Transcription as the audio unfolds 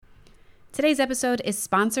Today's episode is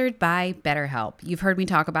sponsored by BetterHelp. You've heard me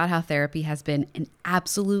talk about how therapy has been an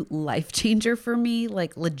absolute life changer for me,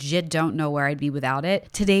 like legit don't know where I'd be without it.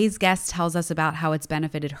 Today's guest tells us about how it's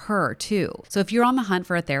benefited her too. So if you're on the hunt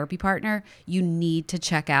for a therapy partner, you need to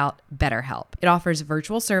check out BetterHelp. It offers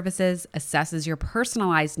virtual services, assesses your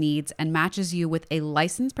personalized needs, and matches you with a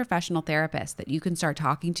licensed professional therapist that you can start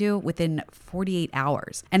talking to within 48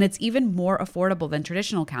 hours. And it's even more affordable than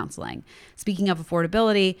traditional counseling. Speaking of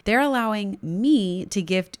affordability, they're allowing me to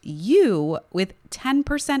gift you with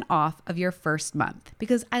 10% off of your first month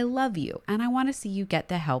because I love you and I want to see you get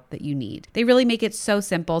the help that you need. They really make it so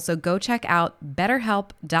simple. So go check out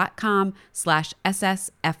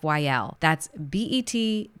betterhelp.com/SSFYL. That's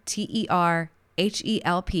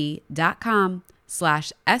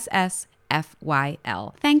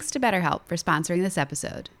BETTERHelp.com/SSFYL. Thanks to BetterHelp for sponsoring this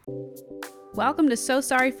episode. Welcome to So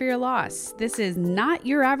Sorry for Your Loss. This is not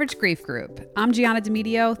your average grief group. I'm Gianna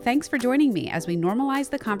Demedio. Thanks for joining me as we normalize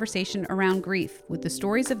the conversation around grief with the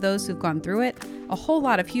stories of those who've gone through it, a whole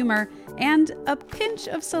lot of humor, and a pinch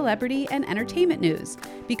of celebrity and entertainment news.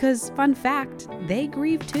 Because, fun fact, they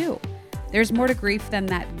grieve too. There's more to grief than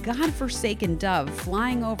that godforsaken dove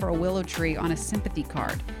flying over a willow tree on a sympathy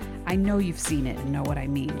card. I know you've seen it and know what I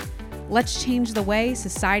mean. Let's change the way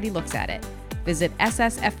society looks at it. Visit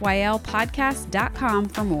ssfylpodcast.com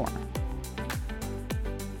for more.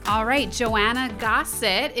 All right, Joanna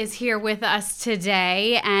Gossett is here with us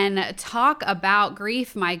today and talk about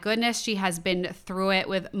grief. My goodness, she has been through it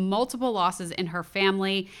with multiple losses in her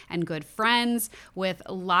family and good friends, with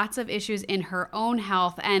lots of issues in her own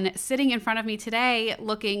health, and sitting in front of me today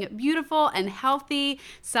looking beautiful and healthy,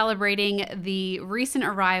 celebrating the recent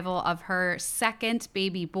arrival of her second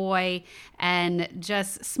baby boy and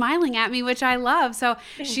just smiling at me, which I love. So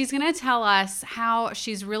she's going to tell us how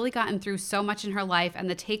she's really gotten through so much in her life and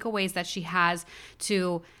the takeaways that she has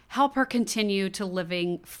to help her continue to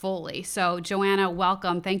living fully. So Joanna,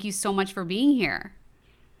 welcome. Thank you so much for being here.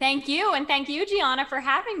 Thank you. And thank you, Gianna, for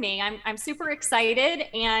having me. I'm super excited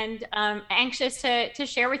and anxious to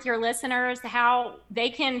share with your listeners how they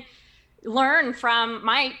can learn from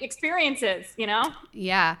my experiences, you know?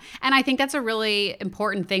 Yeah. And I think that's a really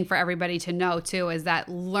important thing for everybody to know too, is that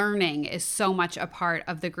learning is so much a part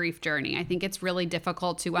of the grief journey. I think it's really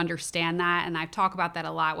difficult to understand that. And I've talked about that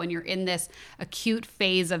a lot. When you're in this acute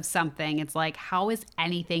phase of something, it's like, how is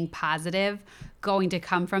anything positive going to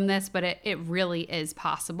come from this? But it really is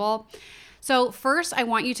possible. So first, I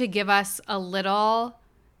want you to give us a little,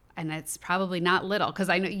 and it's probably not little because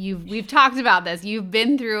I know we've talked about this. You've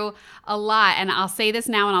been through a lot, and I'll say this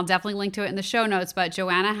now and I'll definitely link to it in the show notes, but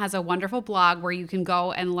Joanna has a wonderful blog where you can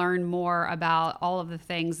go and learn more about all of the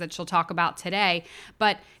things that she'll talk about today.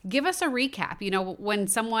 But give us a recap. You know, when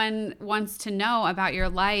someone wants to know about your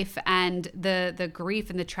life and the grief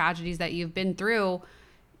and the tragedies that you've been through,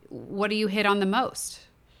 what do you hit on the most?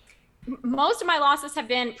 Most of my losses have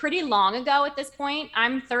been pretty long ago at this point.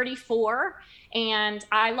 I'm 34 and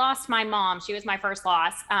I lost my mom. She was my first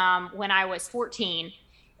loss when I was 14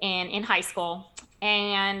 in high school.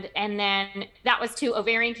 And then that was to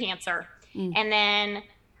ovarian cancer. And then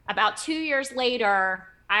about 2 years later,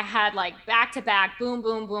 I had like back-to-back, boom,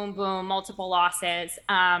 boom, boom, boom, multiple losses.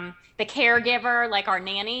 The caregiver, like our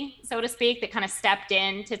nanny, so to speak, that kind of stepped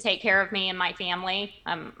in to take care of me and my family,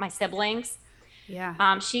 my siblings.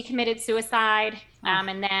 Yeah. She committed suicide.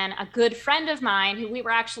 And then a good friend of mine who we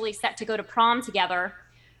were actually set to go to prom together,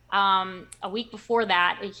 a week before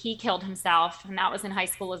that, he killed himself. And that was in high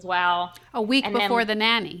school as well. A week and before then, the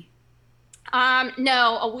nanny?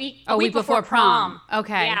 No, a week before prom.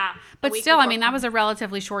 Okay. Yeah. But still, I mean, that was a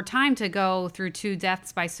relatively short time to go through 2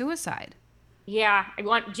 deaths by suicide. Yeah. I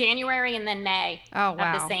went January and then May of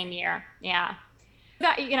the same year. Yeah.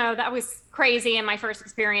 That was crazy. And my first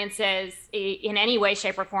experiences in any way,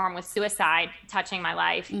 shape, or form with suicide touching my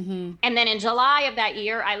life. Mm-hmm. And then in July of that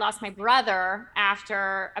year, I lost my brother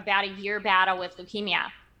after about a year battle with leukemia.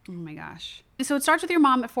 Oh my gosh. So it starts with your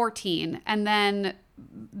mom at 14, and then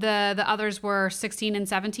the others were 16 and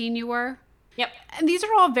 17 you were? Yep. And these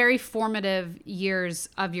are all very formative years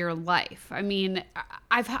of your life. I mean,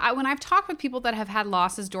 when I've talked with people that have had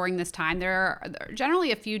losses during this time, there are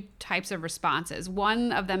generally a few types of responses.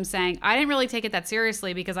 One of them saying, I didn't really take it that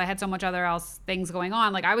seriously because I had so much other things going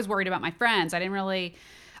on. Like I was worried about my friends. I didn't really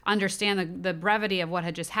understand the brevity of what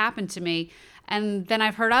had just happened to me. And then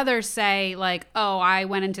I've heard others say like, oh, I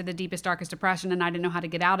went into the deepest, darkest depression and I didn't know how to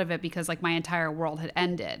get out of it because like my entire world had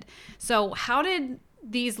ended. So how did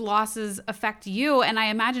these losses affect you? And I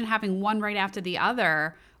imagine having one right after the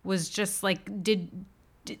other was just like, did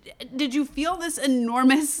you feel this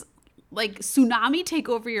enormous like tsunami take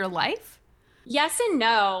over your life? Yes and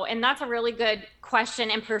no. And that's a really good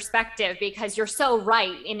question and perspective, because you're so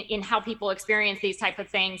right in how people experience these type of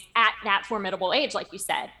things at that formidable age, like you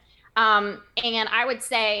said. And I would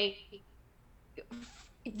say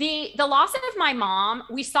the loss of my mom,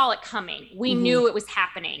 we saw it coming. We Mm-hmm. knew it was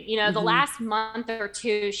happening. You know, the Mm-hmm. last month or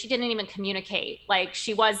two, she didn't even communicate. Like,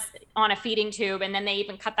 she was on a feeding tube, and then they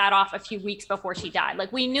even cut that off a few weeks before she died.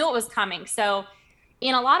 Like, we knew it was coming. So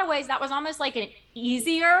in a lot of ways, that was almost like an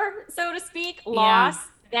easier, so to speak, Yeah. loss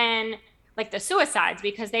than like the suicides,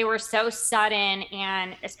 because they were so sudden.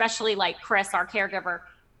 And especially like Chris, our caregiver,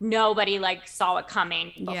 nobody like saw it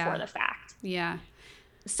coming before Yeah. the fact. Yeah.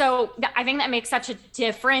 So I think that makes such a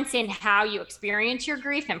difference in how you experience your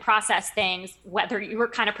grief and process things, whether you were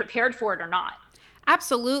kind of prepared for it or not.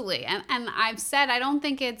 Absolutely. And I've said, I don't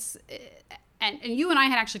think it's, and you and I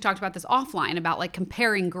had actually talked about this offline about like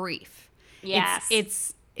comparing grief. Yes.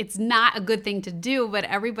 It's not a good thing to do, but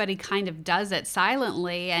everybody kind of does it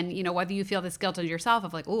silently. And, you know, whether you feel this guilt in yourself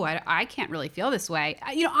of like, oh, I can't really feel this way.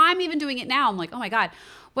 You know, I'm even doing it now. I'm like, oh my God,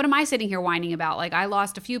 what am I sitting here whining about? Like, I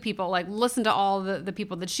lost a few people, like listen to all the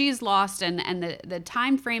people that she's lost, and the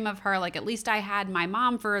time frame of her, like at least I had my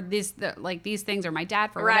mom for these things, or my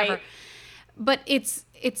dad for whatever. Right. But it's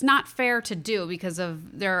not fair to do, because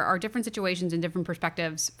of there are different situations and different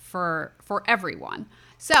perspectives for everyone.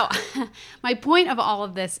 So my point of all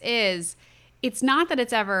of this is, it's not that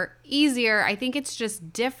it's ever easier. I think it's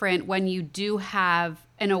just different when you do have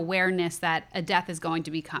an awareness that a death is going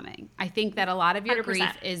to be coming. I think that a lot of your 100%.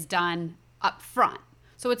 grief is done up front.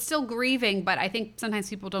 So it's still grieving, but I think sometimes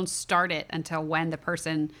people don't start it until when the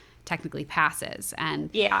person technically passes.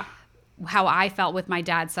 And Yeah. how I felt with my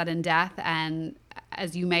dad's sudden death, and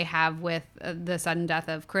as you may have with the sudden death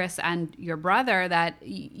of Chris and your brother, that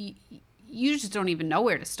you just don't even know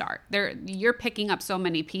where to start. You're picking up so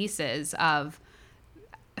many pieces of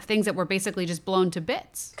things that were basically just blown to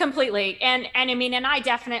bits. Completely. And I mean, and I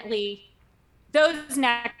definitely, those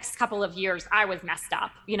next couple of years, I was messed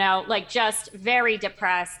up, you know, like just very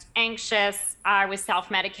depressed, anxious. I was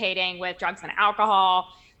self-medicating with drugs and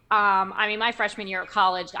alcohol. I mean, my freshman year of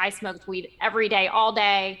college, I smoked weed every day, all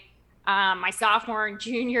day. My sophomore and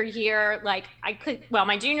junior year,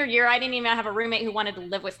 my junior year, I didn't even have a roommate who wanted to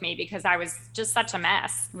live with me because I was just such a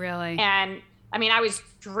mess. Really? And I mean, I was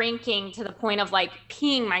drinking to the point of like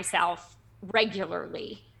peeing myself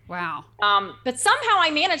regularly. Wow. But somehow I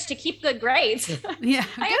managed to keep good grades. Yeah. I Good actually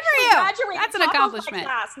for you. graduated That's an top of my accomplishment.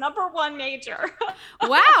 class, number one major.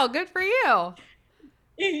 Wow. Good for you.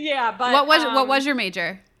 Yeah, but What was your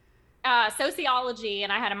major? sociology,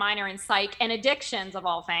 and I had a minor in psych and addictions, of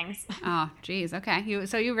all things. Oh, geez. Okay.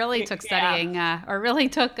 So you really took Yeah. studying, or really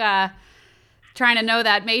took trying to know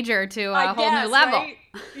that major to a whole new level. Right?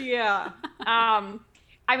 Yeah.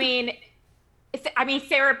 I mean,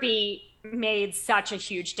 therapy made such a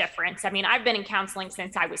huge difference. I mean, I've been in counseling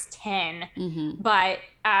since I was 10, but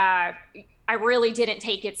I really didn't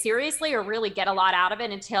take it seriously or really get a lot out of it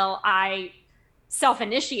until I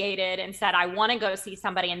self-initiated and said, I want to go see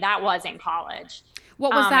somebody. And that was in college.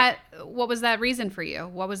 What was that? What was that reason for you?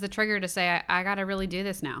 What was the trigger to say, I got to really do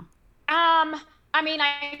this now? I mean,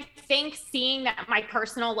 I think seeing that my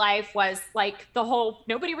personal life was like the whole,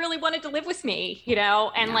 nobody really wanted to live with me, you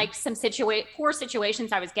know, and like some poor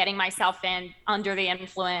situations I was getting myself in under the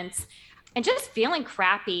influence, and just feeling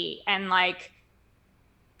crappy, and like,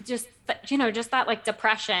 just that like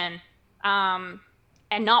depression,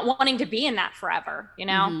 and not wanting to be in that forever, you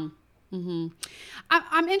know?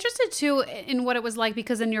 I'm interested too in what it was like,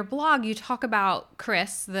 because in your blog you talk about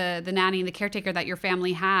Chris, the nanny and the caretaker that your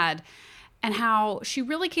family had, and how she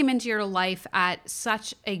really came into your life at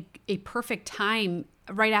such a perfect time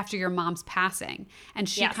right after your mom's passing. And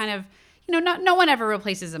she Yes. kind of, no one ever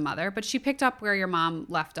replaces a mother, but she picked up where your mom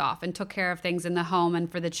left off and took care of things in the home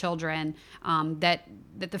and for the children that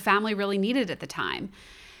the family really needed at the time.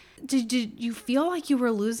 Did you feel like you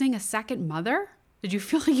were losing a second mother? Did you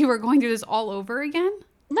feel like you were going through this all over again?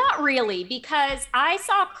 Not really, because I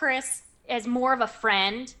saw Chris as more of a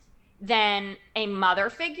friend than a mother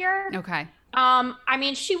figure. Okay. I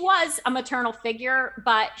mean, she was a maternal figure,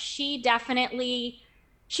 but she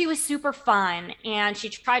was super fun, and she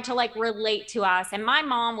tried to like relate to us. And my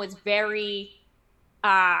mom was very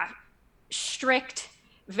strict,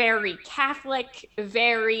 very Catholic,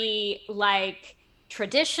 very like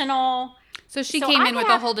traditional. So she came in with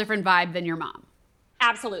a whole different vibe than your mom.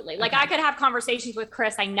 Absolutely. Like, Okay. I could have conversations with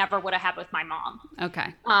Chris I never would have had with my mom.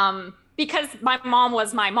 Okay. Because my mom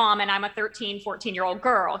was my mom, and I'm a 13, 14-year-old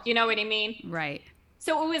girl. You know what I mean? Right.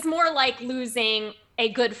 So it was more like losing a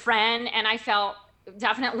good friend. And I felt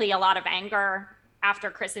definitely a lot of anger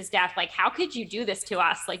after Chris's death, like, how could you do this to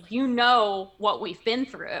us? Like, you know what we've been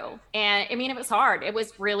through. And I mean, it was hard. It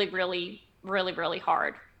was really, really, really, really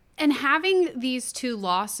hard. And having these two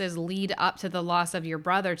losses lead up to the loss of your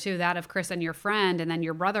brother, too, that of Chris and your friend, and then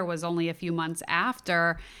your brother was only a few months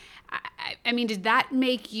after. I mean, did that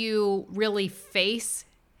make you really face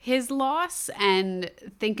his loss and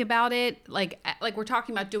think about it? Like we're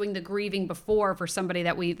talking about doing the grieving before for somebody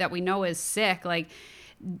that we know is sick. Like,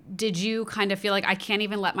 did you kind of feel like I can't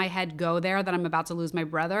even let my head go there that I'm about to lose my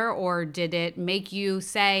brother? Or did it make you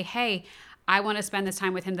say, hey, I want to spend this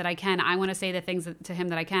time with him that I can. I want to say the things to him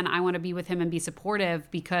that I can. I want to be with him and be supportive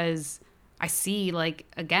because I see, like,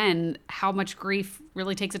 again, how much grief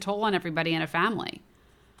really takes a toll on everybody in a family.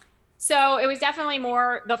 So it was definitely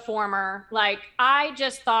more the former. Like, I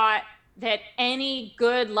just thought that any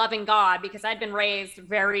good, loving God, because I'd been raised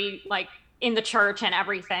very, like, in the church and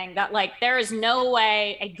everything, that, like, there is no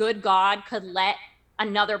way a good God could let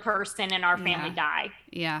another person in our family die.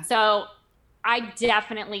 Yeah. So I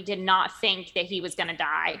definitely did not think that he was going to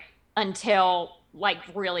die until, like,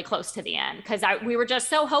 really close to the end, because we were just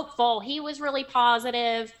so hopeful. He was really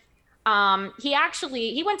positive.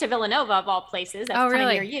 He went to Villanova, of all places. That's kind of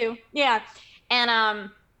near you. Yeah. And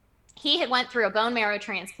he had went through a bone marrow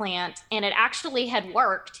transplant, and it actually had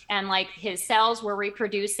worked, and, like, his cells were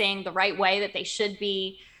reproducing the right way that they should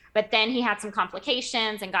be. But then he had some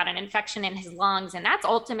complications and got an infection in his lungs, and that's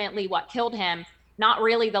ultimately what killed him, not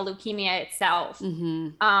really the leukemia itself.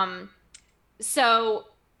 Mm-hmm. So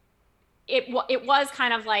it was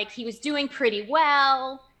kind of like he was doing pretty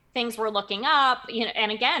well. Things were looking up, you know,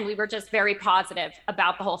 and again, we were just very positive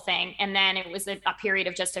about the whole thing. And then it was a period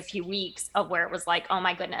of just a few weeks of where it was like, oh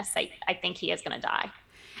my goodness, I think he is going to die.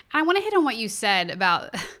 I want to hit on what you said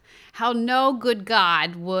about how no good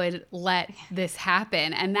God would let this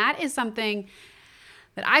happen. And that is something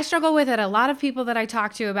that I struggle with, that a lot of people that I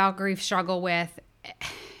talk to about grief struggle with.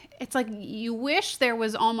 It's like you wish there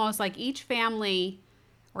was almost like each family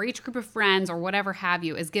or each group of friends or whatever have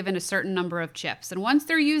you is given a certain number of chips. And once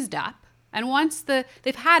they're used up, and once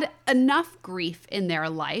they've had enough grief in their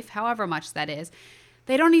life, however much that is,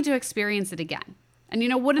 they don't need to experience it again. And, you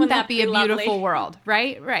know, wouldn't that be a beautiful world?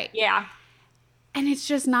 Right? Right. Yeah. And it's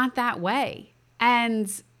just not that way. And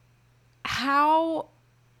how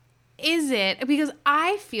is it? Because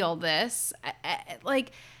I feel this,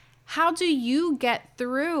 like, how do you get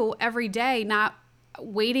through every day not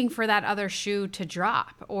waiting for that other shoe to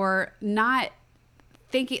drop, or not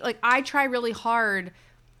thinking, like, I try really hard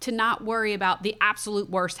to not worry about the absolute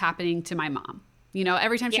worst happening to my mom. You know,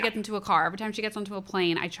 every time she gets into a car, every time she gets onto a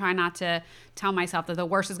plane, I try not to tell myself that the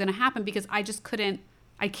worst is going to happen, because I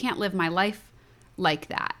can't live my life like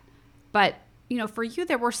that. But, you know, for you,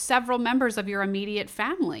 there were several members of your immediate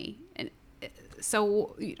family. And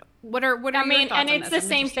so, you know, what are your thoughts on this? And it's the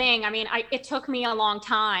same thing. I mean, it took me a long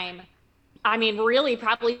time. I mean, really,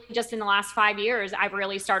 probably just in the last 5 years, I've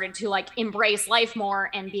really started to, like, embrace life more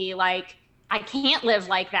and be like, I can't live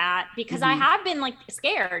like that, because I have been, like,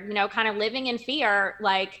 scared, you know, kind of living in fear,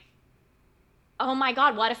 like, oh my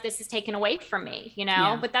God, what if this is taken away from me, you know?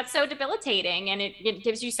 Yeah. But that's so debilitating, and it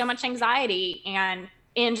gives you so much anxiety. And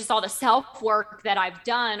in just all the self-work that I've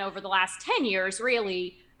done over the last 10 years,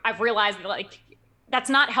 really, I've realized that, like, that's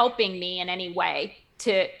not helping me in any way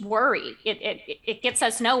to worry. It gets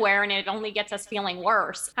us nowhere, and it only gets us feeling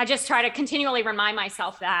worse. I just try to continually remind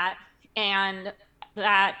myself that, and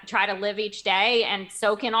that try to live each day and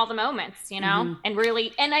soak in all the moments, you know, and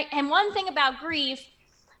really, and one thing about grief,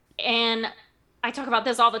 and I talk about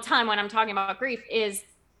this all the time when I'm talking about grief, is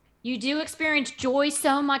you do experience joy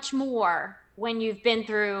so much more when you've been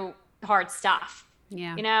through hard stuff.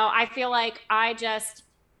 Yeah. You know, I feel like I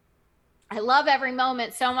love every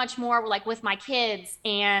moment so much more, like with my kids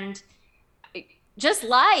and just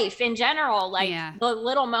life in general, like the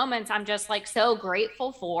little moments I'm just, like, so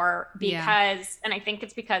grateful for, because, and I think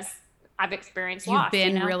it's because I've experienced loss.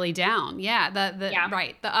 You've been really down. Yeah.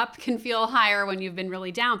 Right. The up can feel higher when you've been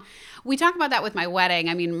really down. We talk about that with my wedding.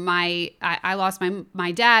 I mean, I lost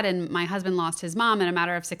my dad, and my husband lost his mom in a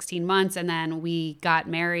matter of 16 months. And then we got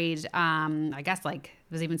married, I guess, like,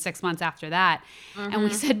 it was even 6 months after that. And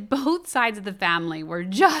we said both sides of the family were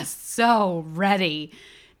just so ready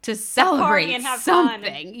to celebrate and have something.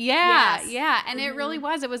 Fun. Yeah. Yes. Yeah. And it really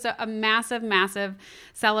was. It was a massive, massive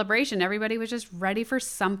celebration. Everybody was just ready for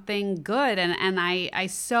something good. And I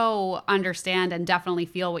so understand and definitely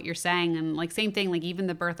feel what you're saying. And, like, same thing, like, even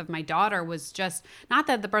the birth of my daughter was just, not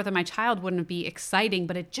that the birth of my child wouldn't be exciting,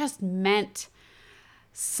 but it just meant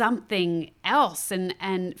something else.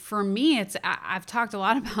 And for me, I've talked a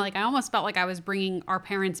lot about, like, I almost felt like I was bringing our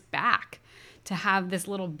parents back to have this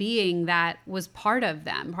little being that was part of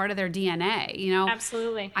them, part of their DNA,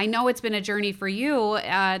 Absolutely. I know it's been a journey for you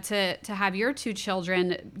to have your two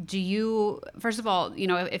children. Do you, first of all,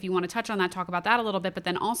 if you want to touch on that, talk about that a little bit, but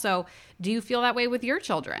then also, do you feel that way with your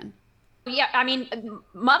children? Yeah, I mean,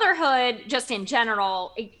 motherhood just in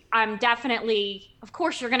general, I'm definitely, of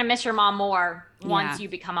course, you're going to miss your mom more once you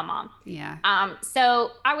become a mom. Yeah.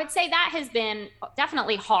 So I would say that has been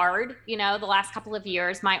definitely hard, the last couple of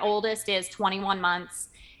years. My oldest is 21 months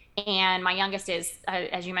and my youngest is,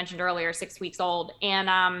 as you mentioned earlier, 6 weeks old.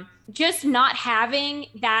 And just not having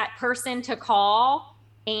that person to call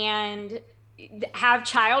and have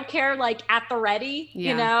childcare like at the ready,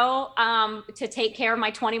 to take care of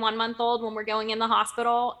my 21-month-old when we're going in the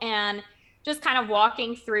hospital, and just kind of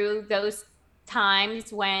walking through those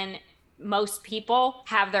times when most people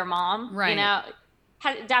have their mom, right.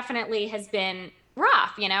 Definitely has been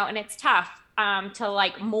rough, and it's tough to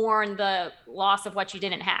like mourn the loss of what you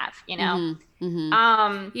didn't have, Mm-hmm.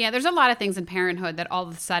 Mm-hmm. Yeah, there's a lot of things in parenthood that all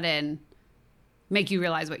of a sudden make you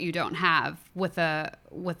realize what you don't have with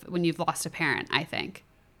when you've lost a parent, I think.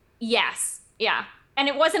 Yes. Yeah. And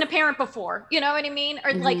it wasn't a parent before, you know what I mean?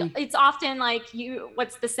 Or like, it's often like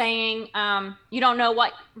what's the saying? You don't know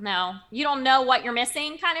what you're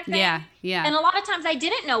missing kind of thing. Yeah. Yeah. And a lot of times I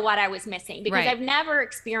didn't know what I was missing because I've never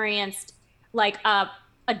experienced like a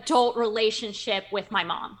adult relationship with my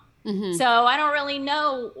mom. Mm-hmm. So I don't really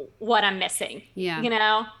know what I'm missing,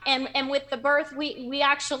 and with the birth, we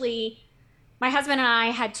actually, my husband and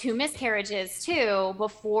I had 2 miscarriages too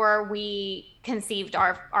before we conceived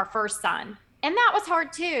our first son. And that was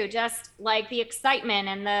hard too, just like the excitement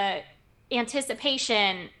and the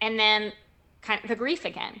anticipation and then kind of the grief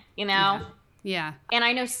again, Yeah. And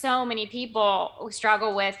I know so many people who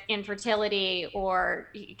struggle with infertility or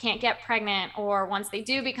you can't get pregnant, or once they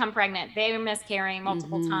do become pregnant, they're miscarrying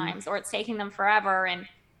multiple times, or it's taking them forever. And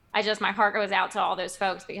my heart goes out to all those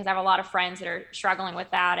folks because I have a lot of friends that are struggling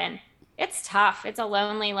with that. And it's tough. It's a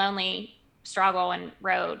lonely, lonely struggle and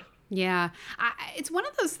road. Yeah. It's one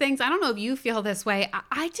of those things, I don't know if you feel this way.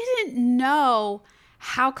 I didn't know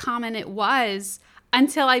how common it was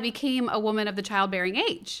until I became a woman of the childbearing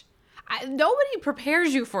age. Nobody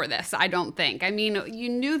prepares you for this, I don't think. I mean, you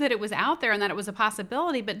knew that it was out there and that it was a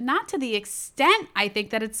possibility, but not to the extent, I think,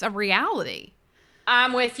 that it's a reality.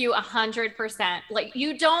 I'm with you 100%. Like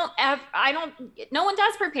no one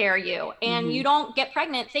does prepare you, and you don't get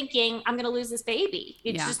pregnant thinking I'm going to lose this baby.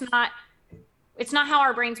 It's just not, it's not how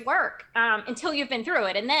our brains work until you've been through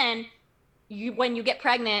it. And then when you get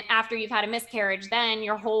pregnant after you've had a miscarriage, then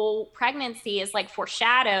your whole pregnancy is like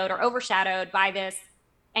foreshadowed or overshadowed by this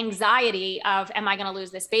anxiety of, am I going to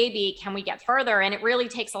lose this baby? Can we get further? And it really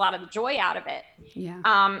takes a lot of the joy out of it. Yeah.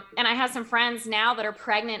 And I have some friends now that are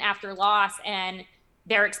pregnant after loss, and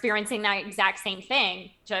they're experiencing that exact same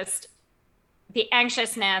thing. Just the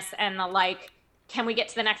anxiousness and the like, can we get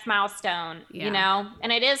to the next milestone?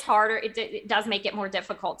 And it is harder. It does make it more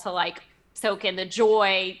difficult to like soak in the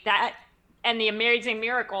joy that and the amazing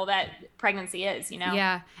miracle that pregnancy is,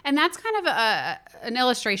 Yeah. And that's kind of an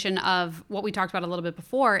illustration of what we talked about a little bit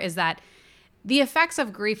before, is that the effects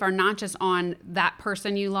of grief are not just on that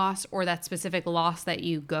person you lost or that specific loss that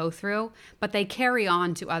you go through, but they carry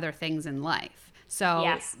on to other things in life.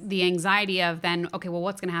 So the anxiety of then, okay, well,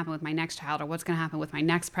 what's going to happen with my next child, or what's going to happen with my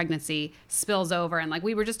next pregnancy spills over. And like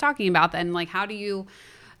we were just talking about, then like, how do you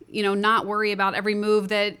not worry about every move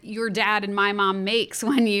that your dad and my mom makes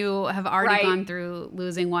when you have already gone through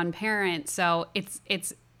losing one parent. So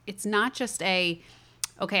it's not just okay,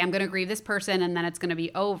 I'm going to grieve this person and then it's going to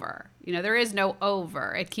be over. There is no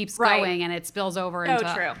over. It keeps going and it spills over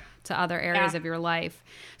into to other areas of your life.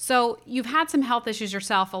 So you've had some health issues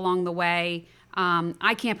yourself along the way.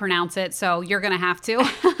 I can't pronounce it, so you're going to have to.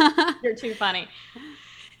 You're too funny.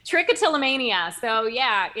 Trichotillomania. So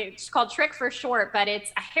yeah, it's called trick for short, but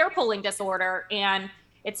it's a hair pulling disorder. And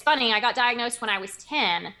it's funny, I got diagnosed when I was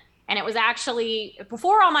 10, and it was actually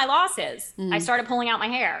before all my losses. I started pulling out my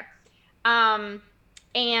hair.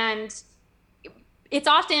 And it's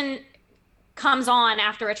often comes on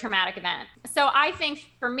after a traumatic event. So I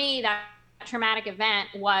think for me, that traumatic event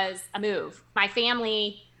was a move. My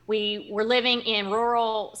family, we were living in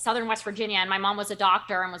rural southern West Virginia, and my mom was a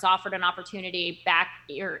doctor and was offered an opportunity back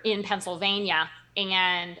here in Pennsylvania,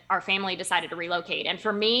 and our family decided to relocate. And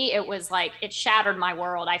for me, it was like, it shattered my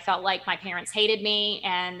world. I felt like my parents hated me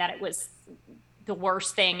and that it was the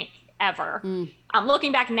worst thing ever.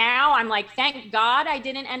 Looking back now, I'm like, thank God I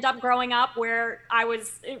didn't end up growing up where I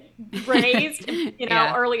was raised,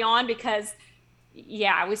 early on, because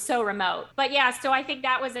Yeah, it was so remote. But yeah, so I think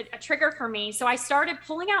that was a trigger for me. So I started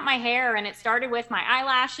pulling out my hair, and it started with my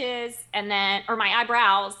eyelashes and then, or my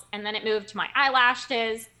eyebrows, and then it moved to my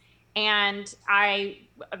eyelashes. And I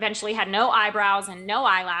eventually had no eyebrows and no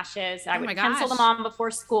eyelashes. I would pencil them on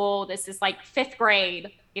before school. This is like fifth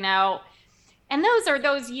grade, you know. And those are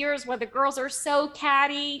those years where the girls are so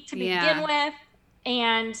catty to begin with.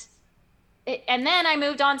 And then I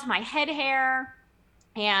moved on to my head hair.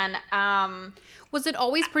 And was it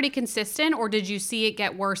always pretty consistent, or did you see it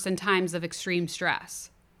get worse in times of extreme stress?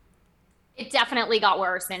 It definitely got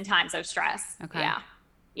worse in times of stress. Okay.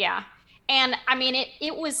 Yeah. And I mean,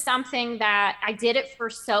 it was something that I did it for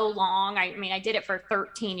so long. I mean, I did it for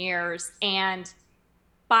 13 years. And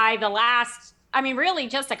by the last, I mean, really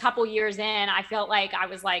just a couple years in, I felt like I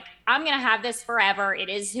was like, I'm going to have this forever. It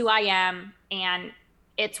is who I am. And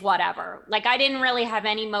it's whatever. Like, I didn't really have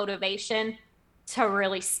any motivation to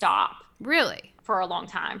really stop. Really? For a long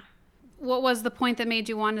time. What was the point that made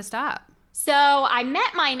you want to stop? So I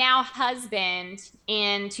met my now husband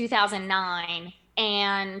in 2009,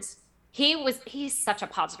 and he's such a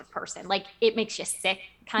positive person. Like, it makes you sick,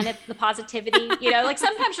 kind of the positivity, you know, like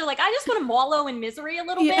sometimes you're like, I just want to wallow in misery a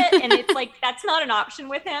little bit. And it's like, that's not an option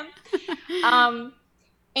with him.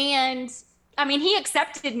 And I mean, he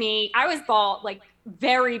accepted me. I was bald, like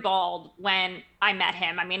very bald when I met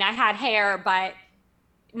him. I mean, I had hair, but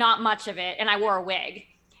not much of it. And I wore a wig.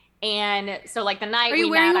 And so like the night we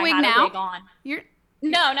met, I had a wig on.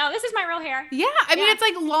 No, this is my real hair. Yeah. I mean, it's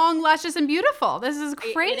like long, luscious, and beautiful. This is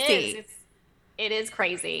crazy. It is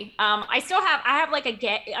crazy. I have like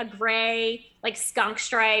a gray, like skunk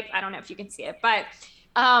stripe. I don't know if you can see it, but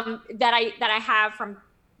that I have from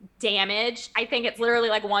damage. I think it's literally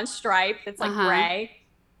like one stripe that's like gray.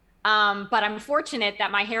 But I'm fortunate that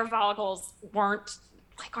my hair follicles weren't,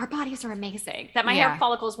 like, our bodies are amazing, that my hair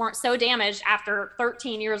follicles weren't so damaged after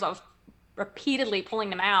 13 years of repeatedly pulling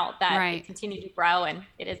them out that it continued to grow, and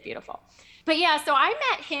it is beautiful. But yeah, so I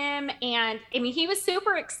met him, and I mean, he was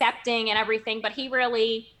super accepting and everything, but he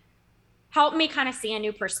really helped me kind of see a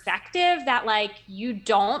new perspective that, like, you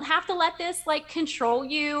don't have to let this like control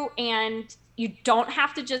you, and you don't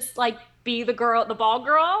have to just like be the ball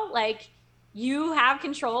girl. Like, you have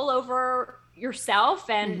control over yourself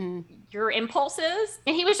and your impulses.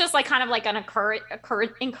 And he was just like kind of like an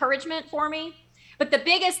encouragement for me. But the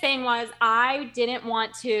biggest thing was I didn't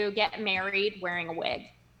want to get married wearing a wig.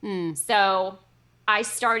 So I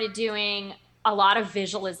started doing a lot of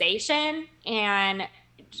visualization and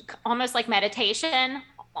almost like meditation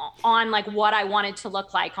on like what I wanted to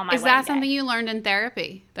look like on my wedding day. Is that something you learned in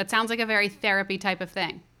therapy? That sounds like a very therapy type of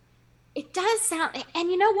thing. It does sound, and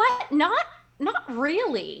you know what? Not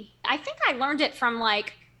really. I think I learned it from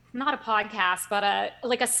like, not a podcast, but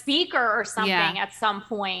a speaker or something at some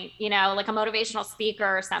point, you know, like a motivational speaker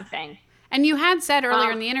or something. And you had said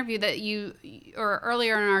earlier in the interview or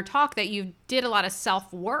earlier in our talk, that you did a lot of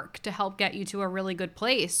self-work to help get you to a really good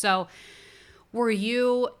place. So were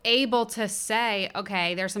you able to say,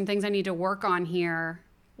 okay, there's some things I need to work on here.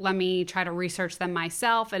 Let me try to research them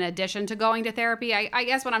myself in addition to going to therapy? I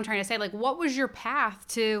guess what I'm trying to say, like, what was your path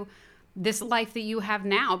to this life that you have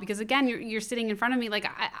now? Because again, you're sitting in front of me. Like,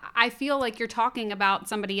 I feel like you're talking about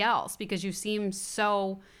somebody else because you seem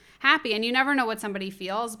so happy, and you never know what somebody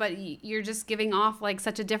feels, but you're just giving off like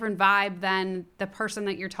such a different vibe than the person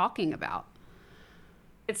that you're talking about.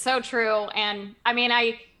 It's so true. And I mean,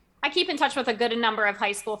 I keep in touch with a good number of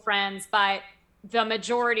high school friends, but the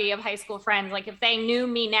majority of high school friends, like if they knew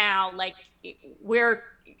me now, like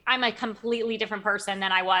I'm a completely different person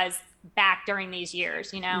than I was back during these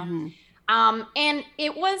years, you know? And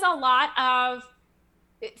it was a lot of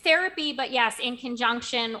therapy, but yes, in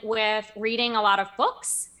conjunction with reading a lot of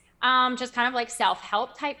books, just kind of like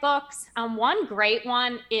self-help type books. One great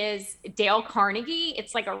one is Dale Carnegie.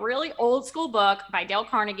 It's like a really old school book by Dale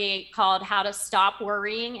Carnegie called How to Stop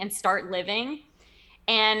Worrying and Start Living.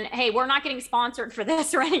 And hey, we're not getting sponsored for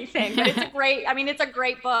this or anything, but it's a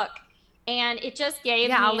great book. And it just gave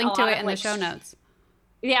me I'll link to it in the show notes.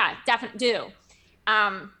 Yeah, definitely do.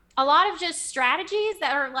 A lot of just strategies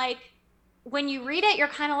that are like, when you read it, you're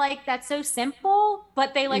kind of like, that's so simple,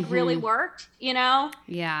 but they like really worked, you know?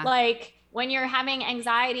 Yeah. Like when you're having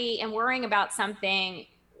anxiety and worrying about something,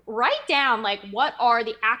 write down like, what are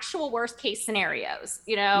the actual worst case scenarios,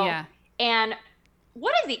 you know? Yeah. And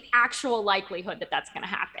what is the actual likelihood that that's going to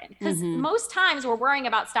happen? Because most times we're worrying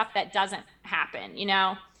about stuff that doesn't happen, you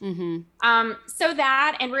know? So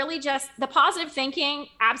that, and really just the positive thinking,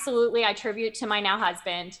 absolutely, I attribute to my now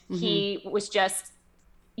husband. He was just,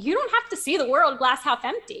 you don't have to see the world glass half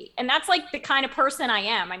empty. And that's like the kind of person I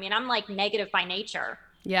am. I mean, I'm like negative by nature.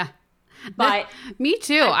 Yeah. But me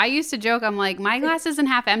too. I used to joke, I'm like, my glass isn't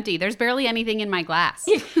half empty. There's barely anything in my glass.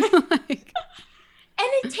 Like, and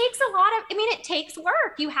it takes a lot of, it takes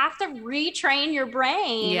work. You have to retrain your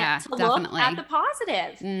brain to definitely look at the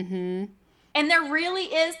positive. Mm-hmm. And there really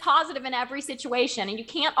is positive in every situation. And you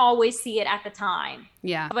can't always see it at the time.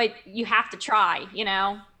 Yeah. But you have to try,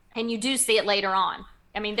 and you do see it later on.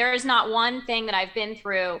 I mean, there is not one thing that I've been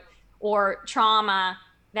through or trauma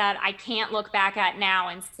that I can't look back at now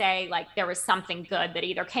and say, like, there was something good that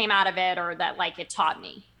either came out of it or that, like, it taught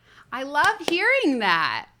me. I love hearing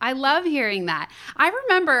that. I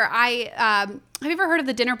remember have you ever heard of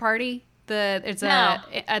the Dinner Party? It's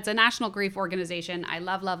a national grief organization. I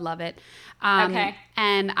love it. Okay.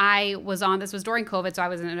 And I was on, this was during COVID, so I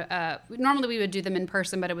was in normally we would do them in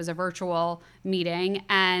person, but it was a virtual meeting,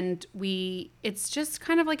 and it's just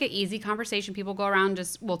kind of like an easy conversation. People go around,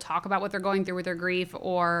 we'll talk about what they're going through with their grief,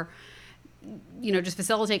 or just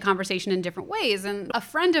facilitate conversation in different ways. And a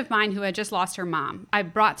friend of mine who had just lost her mom, I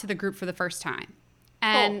brought to the group for the first time.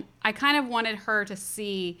 And I kind of wanted her to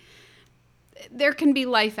see there can be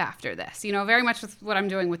life after this, very much with what I'm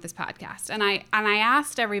doing with this podcast. And I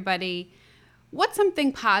asked everybody, what's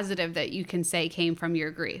something positive that you can say came from your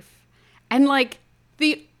grief? And like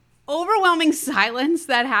the overwhelming silence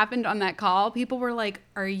that happened on that call, people were like,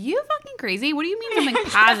 are you fucking crazy? What do you mean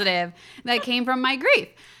something positive that came from my grief?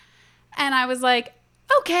 And I was like,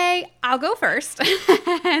 okay, I'll go first.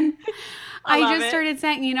 And I just started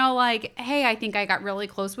saying, hey, I think I got really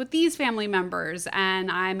close with these family members, and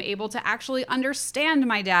I'm able to actually understand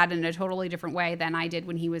my dad in a totally different way than I did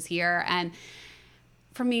when he was here. And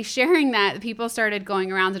from me sharing that, people started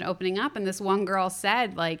going around and opening up. And this one girl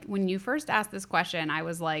said, like, when you first asked this question, I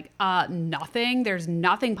was like, nothing. There's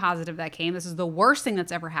nothing positive that came. This is the worst thing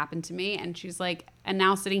that's ever happened to me. And she's like, and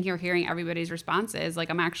now sitting here hearing everybody's responses, like,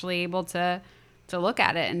 I'm actually able to look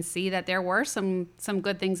at it and see that there were some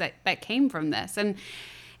good things that came from this. And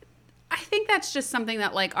I think that's just something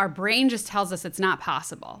that, like, our brain just tells us it's not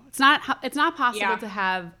possible. It's not possible to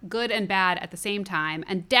have good and bad at the same time.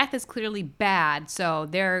 And death is clearly bad, so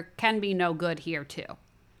there can be no good here too.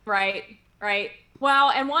 Right.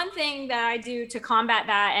 Well, and one thing that I do to combat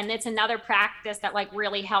that, and it's another practice that, like,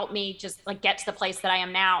 really helped me just, like, get to the place that I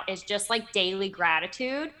am now, is just, like, daily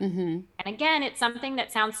gratitude. Mm-hmm. And again, it's something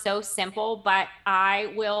that sounds so simple, but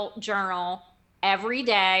I will journal every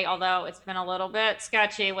day, although it's been a little bit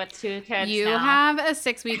sketchy with 2 kids You now. have a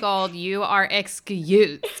 6-week-old. You are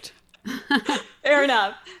excused. Fair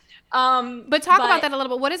enough. But talk about that a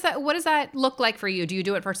little bit. What does that look like for you? Do you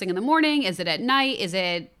do it first thing in the morning? Is it at night? Is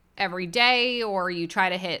it every day, or you try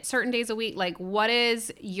to hit certain days a week? Like, what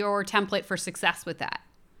is your template for success with that?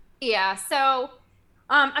 Yeah. So,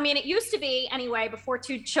 it used to be, anyway, before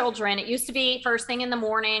 2 children, it used to be first thing in the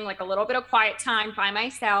morning, like a little bit of quiet time by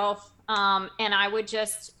myself. And I would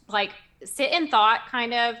just, like, sit in thought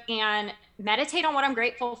kind of and meditate on what I'm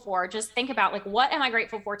grateful for. Just think about, like, what am I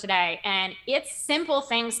grateful for today? And it's simple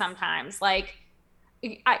things sometimes. Like,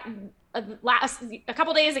 a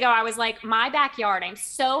couple days ago, I was like, my backyard, I'm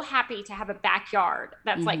so happy to have a backyard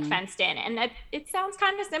that's like fenced in. And that it sounds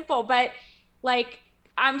kind of simple, but, like,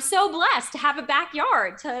 I'm so blessed to have a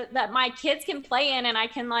backyard that my kids can play in, and I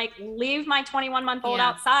can, like, leave my 21-month-old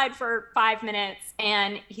outside for 5 minutes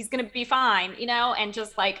and he's going to be fine, and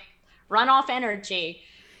just, like, run off energy.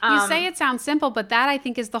 You say it sounds simple, but that, I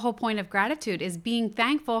think, is the whole point of gratitude, is being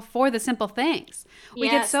thankful for the simple things. We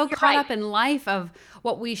get so caught up in life of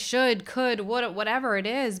what we should, could, would, whatever it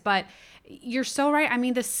is. But you're so right. I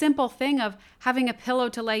mean, the simple thing of having a pillow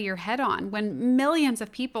to lay your head on, when millions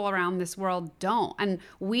of people around this world don't. And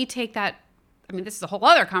we take that, I mean, this is a whole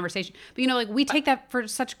other conversation, but, like, we take that for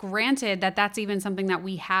such granted that that's even something that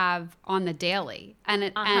we have on the daily. And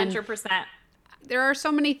 100%. There are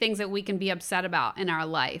so many things that we can be upset about in our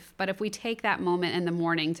life. But if we take that moment in the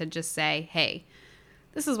morning to just say, hey,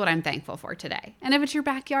 this is what I'm thankful for today. And if it's your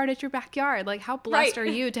backyard, it's your backyard. Like, how blessed are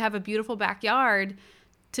you to have a beautiful backyard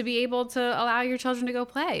to be able to allow your children to go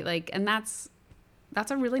play? Like, and that's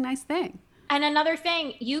a really nice thing. And another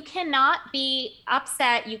thing, you cannot be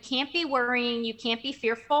upset. You can't be worrying. You can't be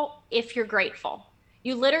fearful if you're grateful.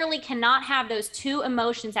 You literally cannot have those 2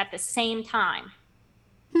 emotions at the same time.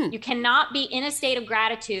 You cannot be in a state of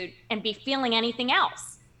gratitude and be feeling anything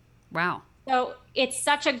else. Wow. So it's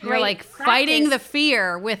such a great You're like practice. Fighting the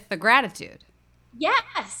fear with the gratitude.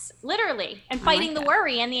 Yes, literally. And fighting the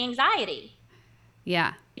worry and the anxiety.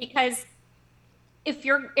 Yeah. Because if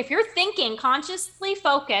you're thinking, consciously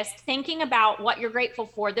focused, thinking about what you're grateful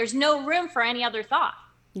for, there's no room for any other thought.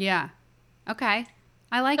 Yeah. Okay.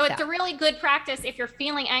 I like that. So it's a really good practice if you're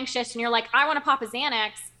feeling anxious and you're like, I want to pop a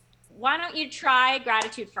Xanax. Why don't you try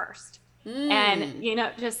gratitude first? And,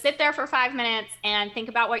 just sit there for 5 minutes and think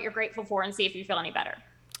about what you're grateful for and see if you feel any better.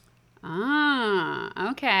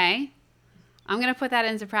 Ah, okay. I'm going to put that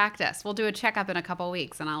into practice. We'll do a checkup in a couple of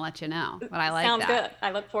weeks and I'll let you know. But I like Sounds that. Sounds good.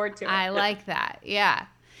 I look forward to it. I like that. Yeah.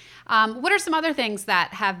 What are some other things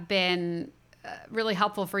that have been really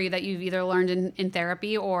helpful for you that you've either learned in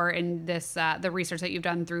therapy or in this the research that you've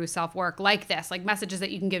done through self-work like this, like messages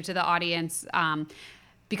that you can give to the audience?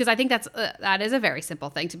 Because I think that is a very simple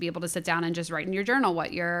thing to be able to sit down and just write in your journal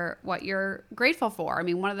what you're grateful for. I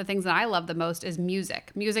mean, one of the things that I love the most is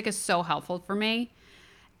music. Music is so helpful for me.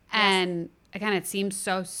 And again, it seems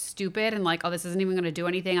so stupid and like, oh, this isn't even going to do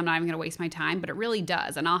anything. I'm not even going to waste my time, but it really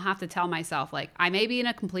does. And I'll have to tell myself, like, I may be in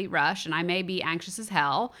a complete rush and I may be anxious as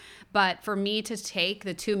hell, but for me to take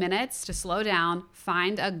the 2 minutes to slow down,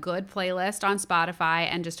 find a good playlist on Spotify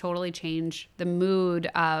and just totally change the mood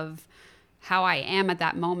of how I am at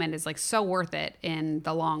that moment is like so worth it in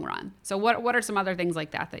the long run. So what are some other things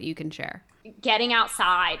like that you can share? Getting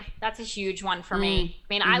outside. That's a huge one for me. I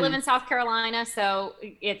mean, I live in South Carolina, so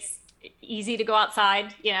it's easy to go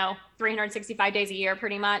outside, 365 days a year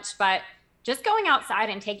pretty much, but just going outside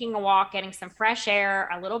and taking a walk, getting some fresh air,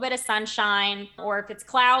 a little bit of sunshine, or if it's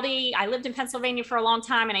cloudy. I lived in Pennsylvania for a long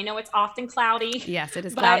time and I know it's often cloudy. Yes, it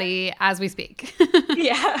is cloudy as we speak.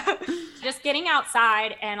 Yeah. Just getting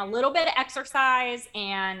outside and a little bit of exercise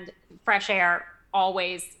and fresh air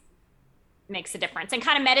always makes a difference, and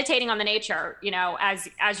kind of meditating on the nature,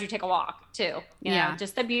 as you take a walk too,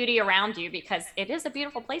 just the beauty around you, because it is a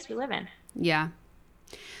beautiful place we live in. Yeah.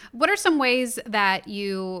 What are some ways that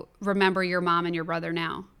you remember your mom and your brother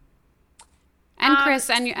now? And Chris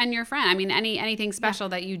and your friend. I mean, anything special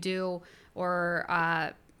that you do or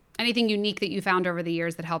anything unique that you found over the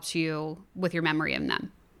years that helps you with your memory of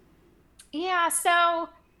them? Yeah. So,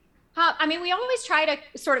 we always try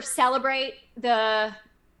to sort of celebrate their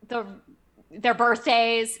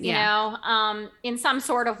birthdays, in some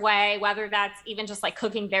sort of way, whether that's even just like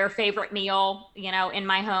cooking their favorite meal, in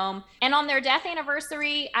my home. And on their death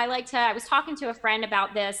anniversary, I was talking to a friend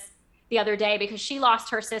about this the other day because she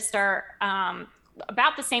lost her sister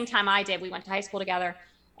about the same time I did. We went to high school together.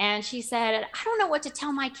 And she said, I don't know what to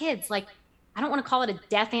tell my kids. Like, I don't want to call it a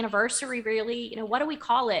death anniversary, really. What do we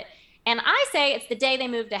call it? And I say it's the day they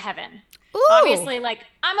move to heaven. Ooh. Obviously, like,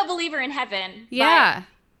 I'm a believer in heaven. Yeah.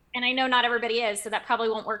 And I know not everybody is, so that probably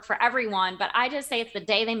won't work for everyone, but I just say it's the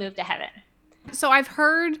day they move to heaven. So I've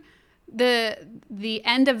heard the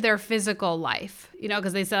end of their physical life,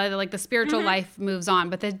 because they say that like the spiritual life moves on,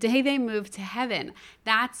 but the day they move to heaven,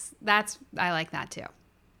 that's I like that too.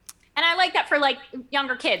 And I like that for like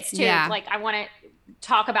younger kids too. Yeah. Like I want to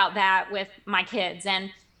talk about that with my kids.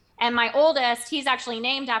 And my oldest, he's actually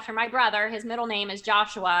named after my brother. His middle name is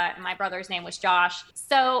Joshua, and my brother's name was Josh.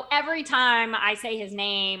 So every time I say his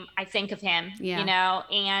name, I think of him,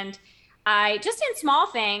 and I just in small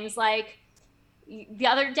things, like the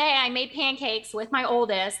other day I made pancakes with my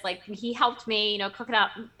oldest. Like he helped me, cook it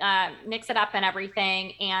up, mix it up and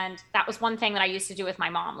everything. And that was one thing that I used to do with my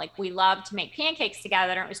mom. Like we loved to make pancakes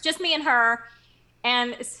together. And it was just me and her.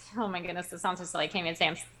 And oh my goodness, this sounds so silly. I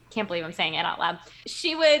can't believe I'm saying it out loud.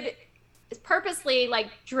 She would purposely like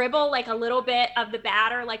dribble like a little bit of the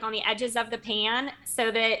batter like on the edges of the pan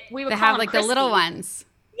so that we would call them like crispy. The little ones.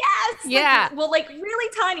 Yes. Yeah. Like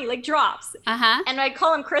really tiny, like drops. And I'd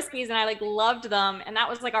call them Crispies, and I like loved them. And that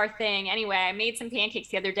was like our thing. Anyway, I made some pancakes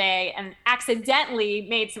the other day and accidentally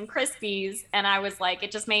made some Crispies. And I was like, it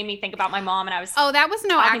just made me think about my mom. And I was that was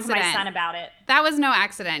no talking accident. to my son about it. That was no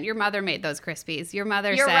accident. Your mother made those Crispies. Your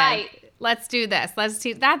mother You're said, right. Let's do this.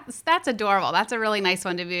 That's adorable. That's a really nice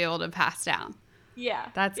one to be able to pass down. Yeah.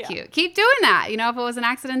 That's cute. Keep doing that. If it was an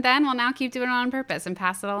accident then, well, now keep doing it on purpose and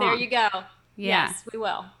pass it along. There you go. Yeah. Yes, we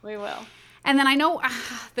will. And then I know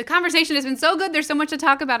the conversation has been so good. There's so much to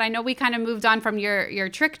talk about. I know we kind of moved on from your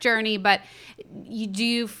trick journey, but do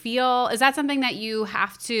you feel, is that something that you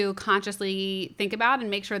have to consciously think about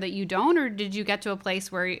and make sure that you don't, or did you get to a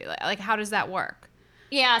place where, like, how does that work?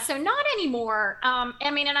 Yeah, so not anymore. And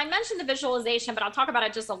I mentioned the visualization, but I'll talk about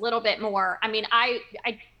it just a little bit more. I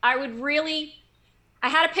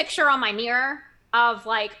had a picture on my mirror of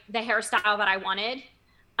like the hairstyle that I wanted.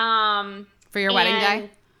 For your wedding day?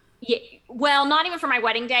 Yeah, well, not even for my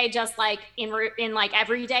wedding day, just like in like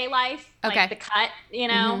everyday life, like the cut,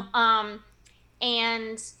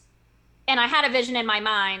 and I had a vision in my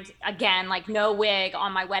mind, again, like no wig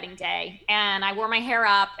on my wedding day. And I wore my hair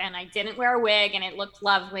up and I didn't wear a wig and it looked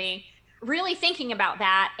lovely. Really thinking about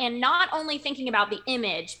that, and not only thinking about the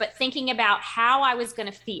image, but thinking about how I was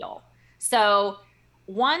going to feel. So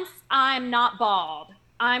once I'm not bald,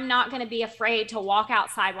 I'm not going to be afraid to walk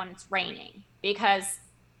outside when it's raining, because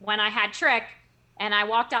when I had Trick and I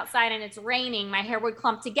walked outside and it's raining, my hair would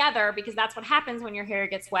clump together because that's what happens when your hair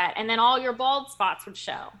gets wet. And then all your bald spots would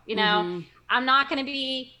show, you know. Mm-hmm. I'm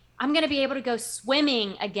going to be able to go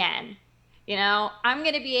swimming again. You know, I'm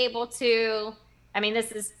going to be able to, I mean,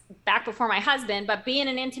 this is back before my husband, but be in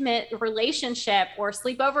an intimate relationship or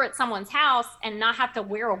sleep over at someone's house and not have to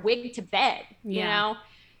wear a wig to bed, you know,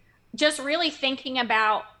 just really thinking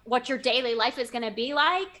about what your daily life is going to be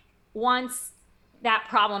like once that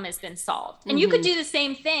problem has been solved. And you could do the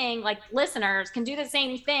same thing, like listeners can do the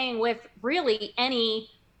same thing with really any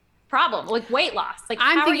problem, like weight loss. Like,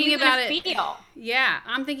 how are you going to feel? Yeah,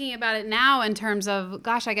 I'm thinking about it now in terms of,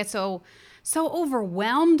 gosh, I get so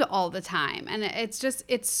overwhelmed all the time. And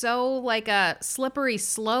it's so like a slippery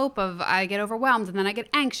slope of I get overwhelmed and then I get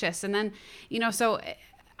anxious. And then, you know, so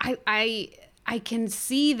I can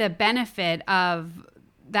see the benefit of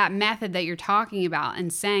that method that you're talking about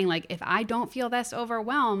and saying, like, if I don't feel this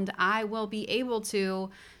overwhelmed, I will be able to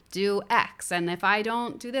do X. And if I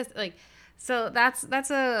don't do this, like, so that's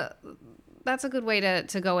a good way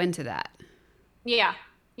to go into that. Yeah.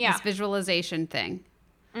 Yeah. This visualization thing.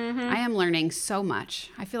 I am learning so much.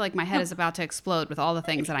 I feel like my head is about to explode with all the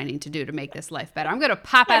things that I need to do to make this life better. I'm going to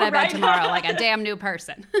pop out of bed tomorrow like a damn new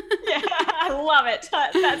person. Yeah, I love it.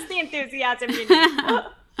 That's the enthusiasm you need.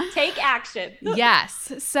 Take action.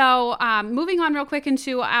 Yes. So moving on real quick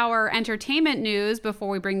into our entertainment news before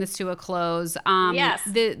we bring this to a close. Yes.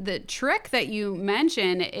 The trick that you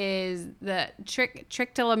mentioned is the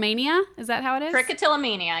trichotillomania. Is that how it is?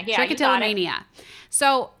 Trichotillomania. Yeah. Trichotillomania.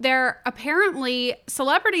 So there apparently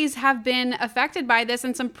celebrities have been affected by this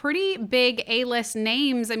and some pretty big A-list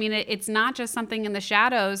names. I mean, it's not just something in the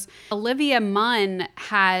shadows. Olivia Munn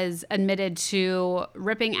has admitted to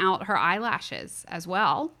ripping out her eyelashes as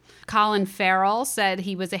well. Colin Farrell said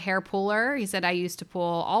he was a hair puller. He said, I used to pull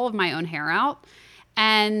all of my own hair out.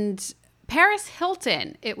 And Paris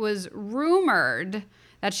Hilton, it was rumored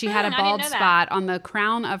that she had a bald spot on the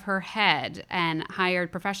crown of her head and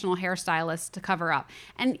hired professional hairstylists to cover up.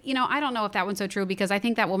 And, you know, I don't know if that one's so true because I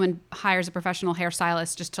think that woman hires a professional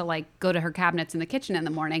hairstylist just to, like, go to her cabinets in the kitchen in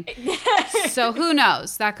the morning. So who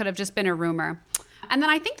knows? That could have just been a rumor. And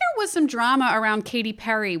then I think there was some drama around Katy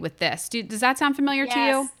Perry with this. Does that sound familiar to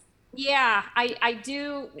you? Yeah, I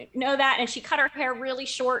do know that. And she cut her hair really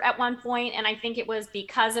short at one point, and I think it was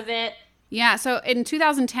because of it. Yeah, so in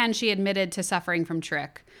 2010, she admitted to suffering from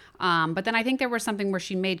trick. But then I think there was something where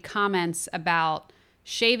she made comments about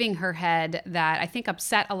shaving her head that I think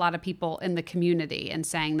upset a lot of people in the community and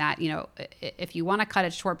saying that, you know, if you want to cut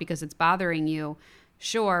it short because it's bothering you,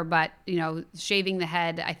 sure. But, you know, shaving the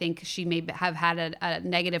head, I think she may have had a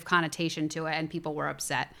negative connotation to it and people were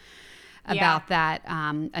upset about that.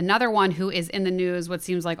 Another one who is in the news, what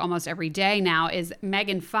seems like almost every day now, is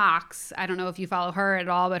Megan Fox. I don't know if you follow her at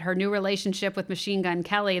all, but her new relationship with Machine Gun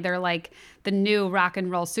Kelly, they're like the new rock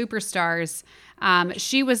and roll superstars.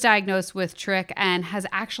 She was diagnosed with trick and has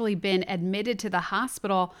actually been admitted to the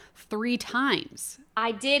hospital 3 times.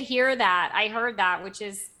 I did hear that. I heard that, which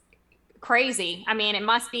is crazy. I mean, it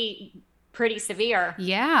must be pretty severe.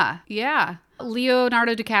 Yeah.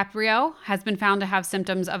 Leonardo DiCaprio has been found to have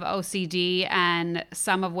symptoms of OCD, and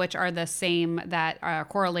some of which are the same that are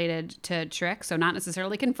correlated to trick. So not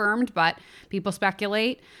necessarily confirmed, but people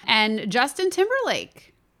speculate. And Justin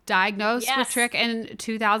Timberlake diagnosed with trick in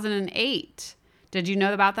 2008. Did you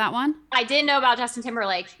know about that one? I did know about Justin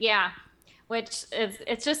Timberlake. Yeah. Which is,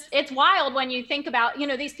 it's wild when you think about, you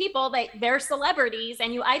know, these people, they're celebrities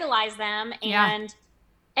and you idolize them and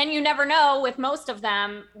you never know with most of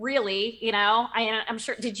them, really, you know. I'm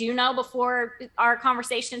sure, did you know before our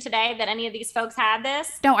conversation today that any of these folks had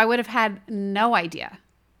this? No, I would have had no idea.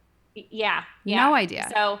 Yeah. No idea.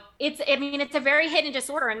 So it's a very hidden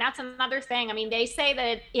disorder. And that's another thing. I mean, they say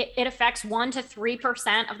that it affects 1% to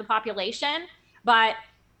 3% of the population, but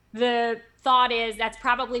the thought is that's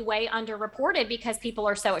probably way underreported because people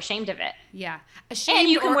are so ashamed of it. Yeah. Ashamed, and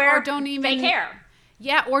you can wear fake hair.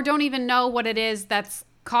 Yeah. Or don't even know what it is that's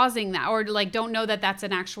causing that, or like don't know that that's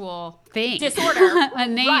an actual thing. Disorder. A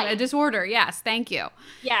name, right. A disorder. Yes. Thank you.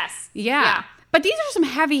 Yes. Yeah. But these are some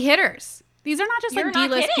heavy hitters. These are not just like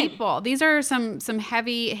D-list people. These are some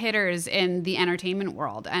heavy hitters in the entertainment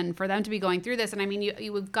world. And for them to be going through this, and I mean,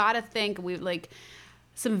 you've got to think we've like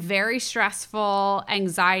some very stressful,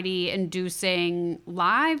 anxiety-inducing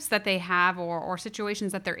lives that they have or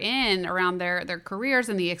situations that they're in around their careers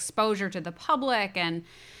and the exposure to the public. And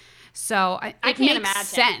so I can't imagine.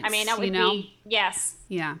 Sense, I mean, that would be, yes.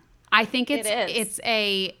 Yeah. I think it's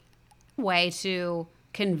a way to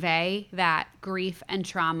convey that grief and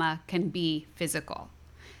trauma can be physical.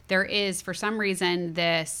 There is, for some reason,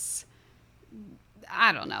 this,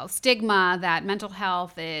 I don't know, stigma that mental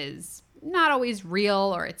health is not always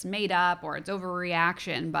real, or it's made up, or it's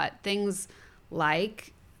overreaction, but things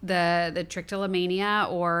like the trichotillomania,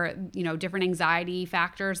 or, you know, different anxiety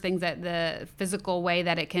factors, things that the physical way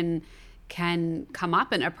that it can come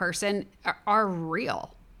up in a person are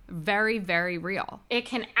real. Very, very real. It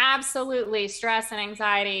can absolutely, stress and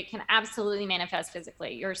anxiety can absolutely manifest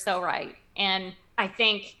physically. You're so right. And I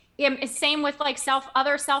think same with like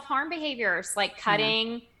other self-harm behaviors, like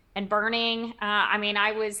cutting and burning. I mean,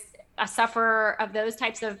 I was a sufferer of those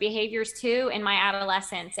types of behaviors too in my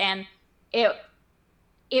adolescence, and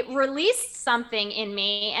it released something in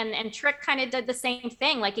me, and Trick kind of did the same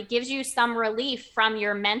thing. Like, it gives you some relief from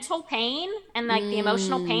your mental pain and like the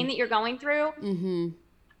emotional pain that you're going through. Mm-hmm.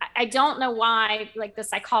 I don't know why, like the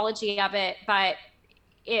psychology of it, but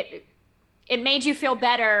it made you feel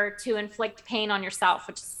better to inflict pain on yourself,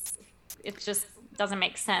 which it just doesn't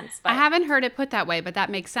make sense. But I haven't heard it put that way, but that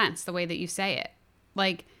makes sense the way that you say it.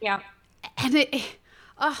 Like, yeah. And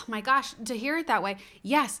oh my gosh, to hear it that way.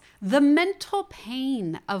 Yes, the mental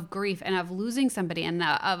pain of grief and of losing somebody and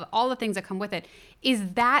of all the things that come with it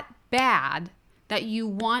is that bad that you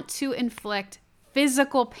want to inflict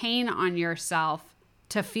physical pain on yourself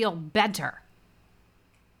to feel better.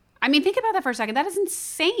 I mean, think about that for a second. That is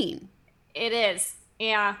insane. It is.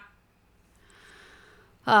 Yeah.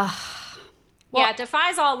 Well, yeah, it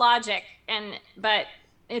defies all logic, but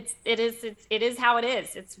it is how it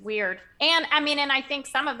is. It's weird. And I mean, and I think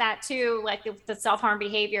some of that too, like the self-harm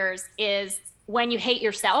behaviors, is when you hate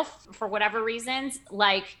yourself for whatever reasons,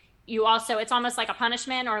 like you also, it's almost like a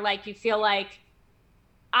punishment, or like you feel like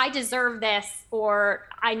I deserve this, or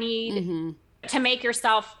I need to make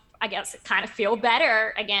yourself, I guess, kind of feel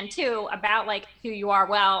better again too about like who you are,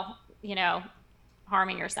 well, you know,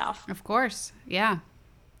 harming yourself. Of course. Yeah.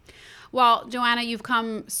 Well, Joanna, you've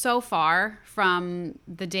come so far from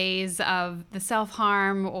the days of the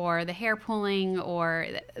self-harm or the hair pulling or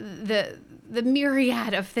the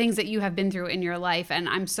myriad of things that you have been through in your life. And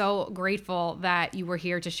I'm so grateful that you were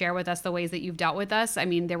here to share with us the ways that you've dealt with us. I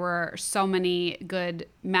mean, there were so many good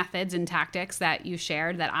methods and tactics that you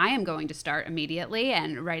shared that I am going to start immediately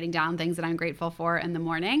and writing down things that I'm grateful for in the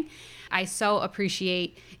morning. I so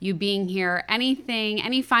appreciate you being here.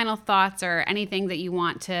 Any final thoughts or anything that you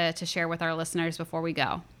want to share with our listeners before we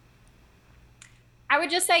go? I would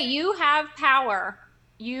just say you have power.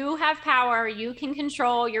 You have power. You can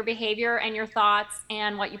control your behavior and your thoughts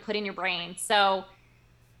and what you put in your brain. So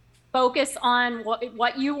focus on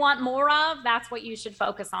what you want more of. That's what you should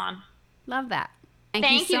focus on. Love that.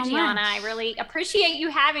 Thank you, Gianna. I really appreciate you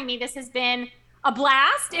having me. This has been a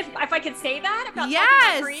blast, if I could say that about talking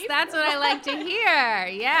about grief. That's what I like to hear.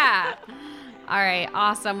 Yeah. All right.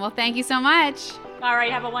 Awesome. Well, thank you so much. All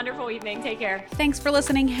right. Have a wonderful evening. Take care. Thanks for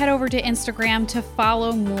listening. Head over to Instagram to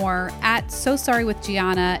follow more at So Sorry with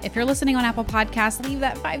Gianna. If you're listening on Apple Podcasts, leave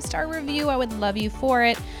that 5-star review. I would love you for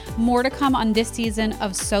it. More to come on this season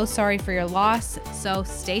of So Sorry for Your Loss. So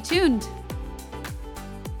stay tuned.